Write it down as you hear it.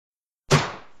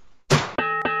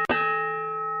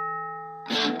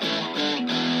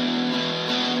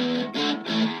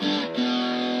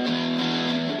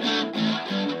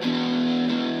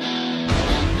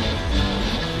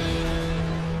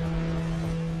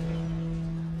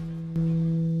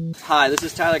Hi, this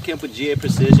is Tyler Kemp with GA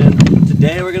Precision.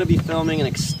 Today we're going to be filming an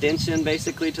extension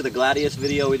basically to the Gladius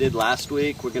video we did last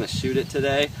week. We're going to shoot it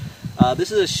today.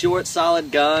 This is a short,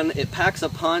 solid gun. It packs a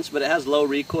punch, but it has low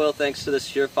recoil thanks to this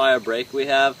surefire brake we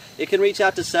have. It can reach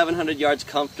out to 700 yards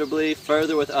comfortably,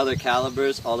 further with other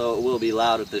calibers, although it will be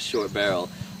loud with this short barrel.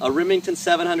 A Remington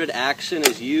 700 Action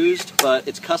is used, but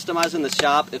it's customized in the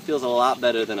shop. It feels a lot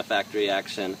better than a factory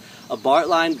Action. A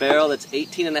Bartline barrel that's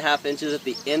 18.5 inches at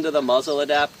the end of the muzzle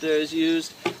adapter is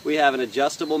used. We have an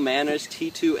adjustable Manners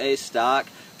T2A stock.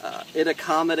 It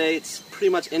accommodates pretty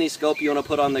much any scope you want to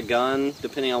put on the gun,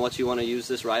 depending on what you want to use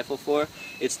this rifle for.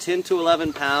 It's 10 to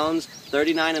 11 pounds,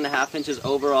 39.5 inches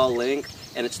overall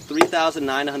length, and it's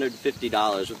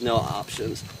 $3,950 with no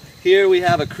options. Here we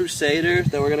have a Crusader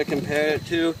that we're going to compare it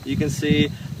to. You can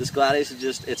see this Gladius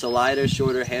is it's a lighter,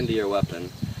 shorter, handier weapon.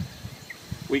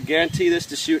 We guarantee this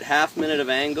to shoot half minute of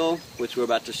angle, which we're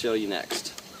about to show you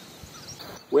next.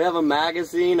 We have a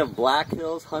magazine of Black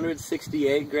Hills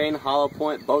 168 grain hollow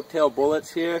point boat tail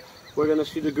bullets here. We're going to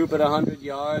shoot a group at 100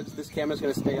 yards. This camera's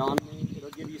going to stay on me.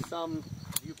 It'll give you some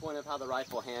viewpoint of how the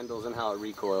rifle handles and how it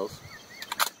recoils.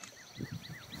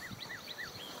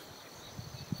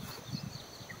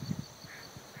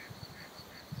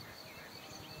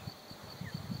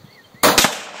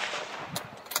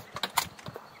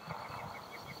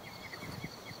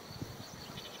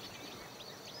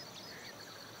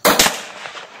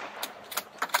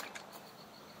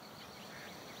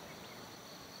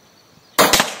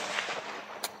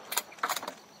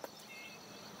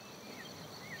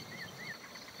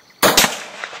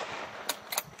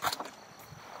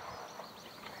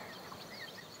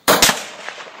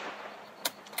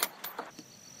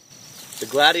 The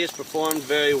Gladius performed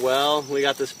very well. We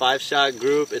got this 5-shot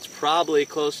group. It's probably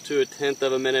close to 1/10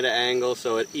 of a minute of angle,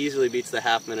 so it easily beats the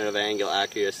half minute of angle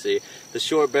accuracy. The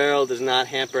short barrel does not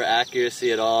hamper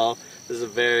accuracy at all. This is a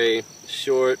very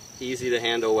short, easy to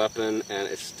handle weapon, and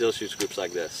it still shoots groups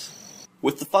like this.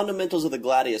 With the fundamentals of the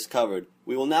Gladius covered,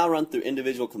 we will now run through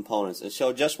individual components and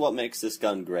show just what makes this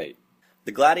gun great.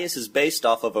 The Gladius is based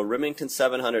off of a Remington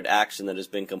 700 Action that has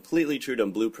been completely trued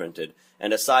and blueprinted,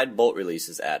 and a side bolt release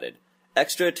is added.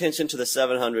 Extra attention to the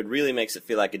 700 really makes it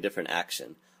feel like a different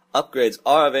Action. Upgrades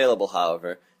are available,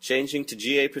 however. Changing to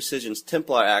GA Precision's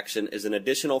Templar Action is an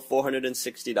additional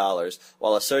 $460,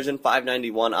 while a Surgeon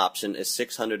 591 option is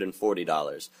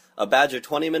 $640. A Badger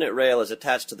 20-minute rail is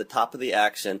attached to the top of the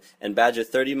Action, and Badger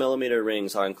 30mm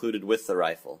rings are included with the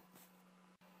rifle.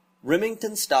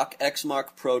 Remington stock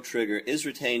X-Mark Pro trigger is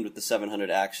retained with the 700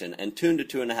 Action and tuned to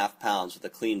 2.5 pounds with a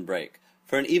clean break.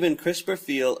 For an even crisper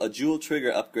feel, a dual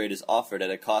trigger upgrade is offered at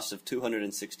a cost of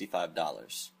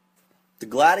 $265. The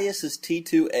Gladius's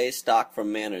T2A stock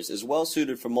from Manners is well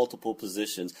suited for multiple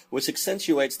positions, which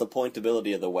accentuates the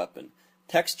pointability of the weapon.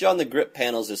 Texture on the grip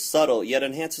panels is subtle, yet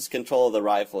enhances control of the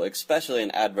rifle, especially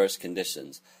in adverse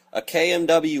conditions. A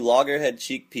KMW loggerhead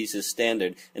cheek piece is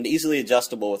standard and easily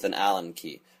adjustable with an Allen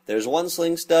key. There's one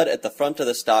sling stud at the front of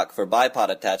the stock for bipod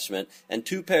attachment, and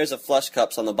 2 pairs of flush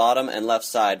cups on the bottom and left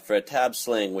side for a tab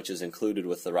sling, which is included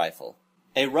with the rifle.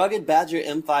 A rugged Badger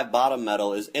M5 bottom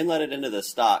metal is inletted into the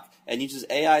stock and uses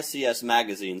AICS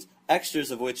magazines,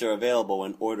 extras of which are available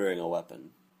when ordering a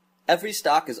weapon. Every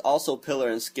stock is also pillar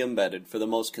and skim bedded for the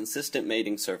most consistent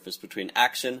mating surface between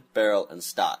Action, barrel, and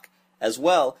stock. As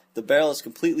well, the barrel is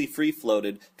completely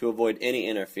free-floated to avoid any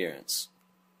interference.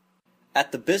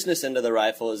 At the business end of the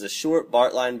rifle is a short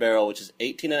Bartline barrel which is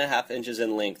 18.5 inches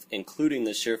in length, including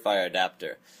the surefire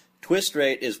adapter. Twist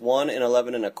rate is 1 in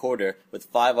 11 1/4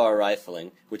 with 5R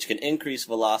rifling, which can increase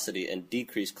velocity and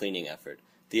decrease cleaning effort.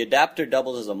 The adapter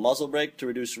doubles as a muzzle brake to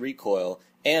reduce recoil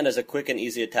and as a quick and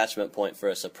easy attachment point for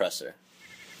a suppressor.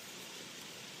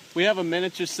 We have a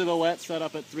miniature silhouette set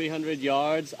up at 300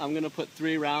 yards. I'm going to put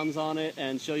 3 rounds on it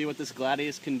and show you what this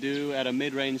Gladius can do at a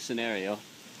mid-range scenario.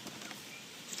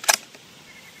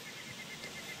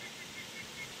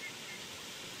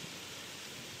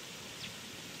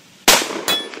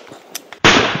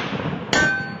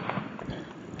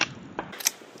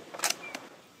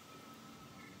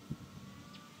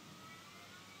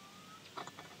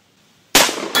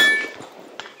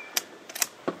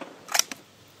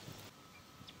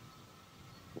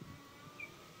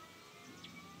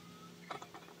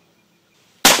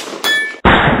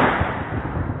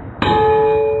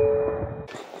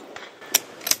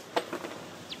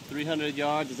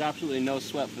 Yards is absolutely no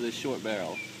sweat for this short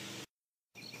barrel.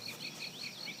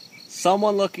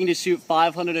 Someone looking to shoot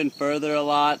 500 and further a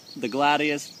lot, the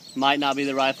Gladius might not be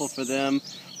the rifle for them,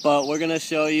 but we're going to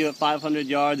show you at 500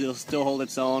 yards it'll still hold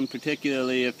its own,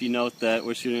 particularly if you note that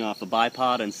we're shooting off a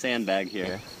bipod and sandbag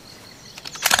here.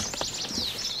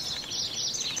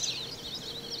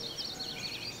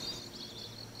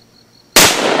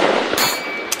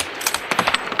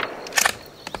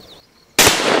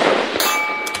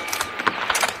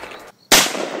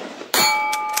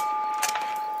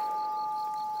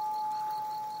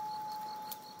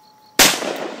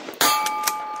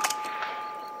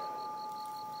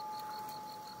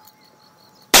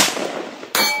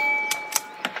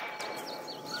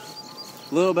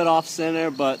 A little bit off center,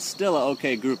 but still an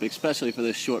okay group, especially for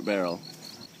this short barrel.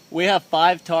 We have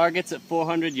 5 targets at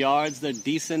 400 yards. They're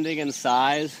descending in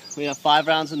size. We have 5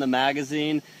 rounds in the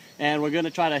magazine, and we're going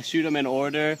to try to shoot them in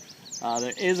order.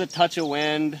 There is a touch of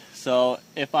wind, so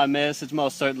if I miss, it's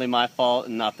most certainly my fault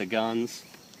and not the guns.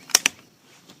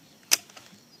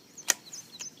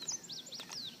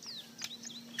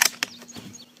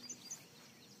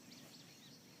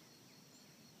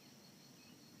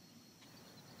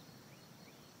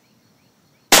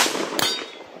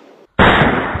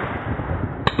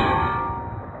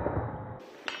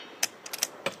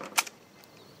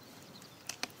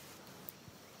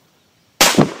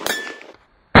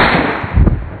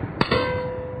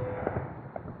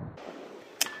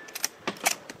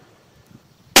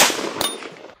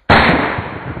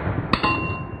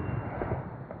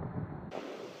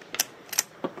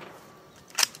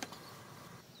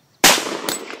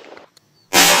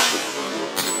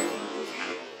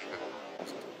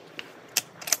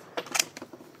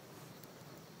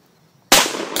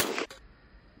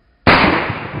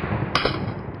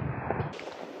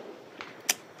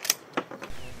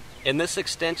 In this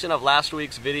extension of last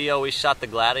week's video, we shot the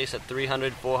Gladius at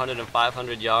 300, 400, and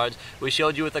 500 yards. We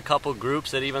showed you with a couple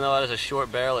groups that even though it has a short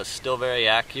barrel, it's still very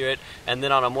accurate. And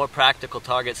then on a more practical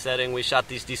target setting, we shot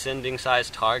these descending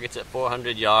sized targets at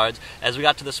 400 yards. As we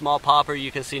got to the small popper,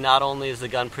 you can see not only is the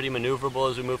gun pretty maneuverable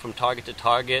as we move from target to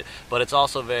target, but it's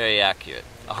also very accurate.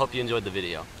 I hope you enjoyed the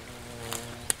video.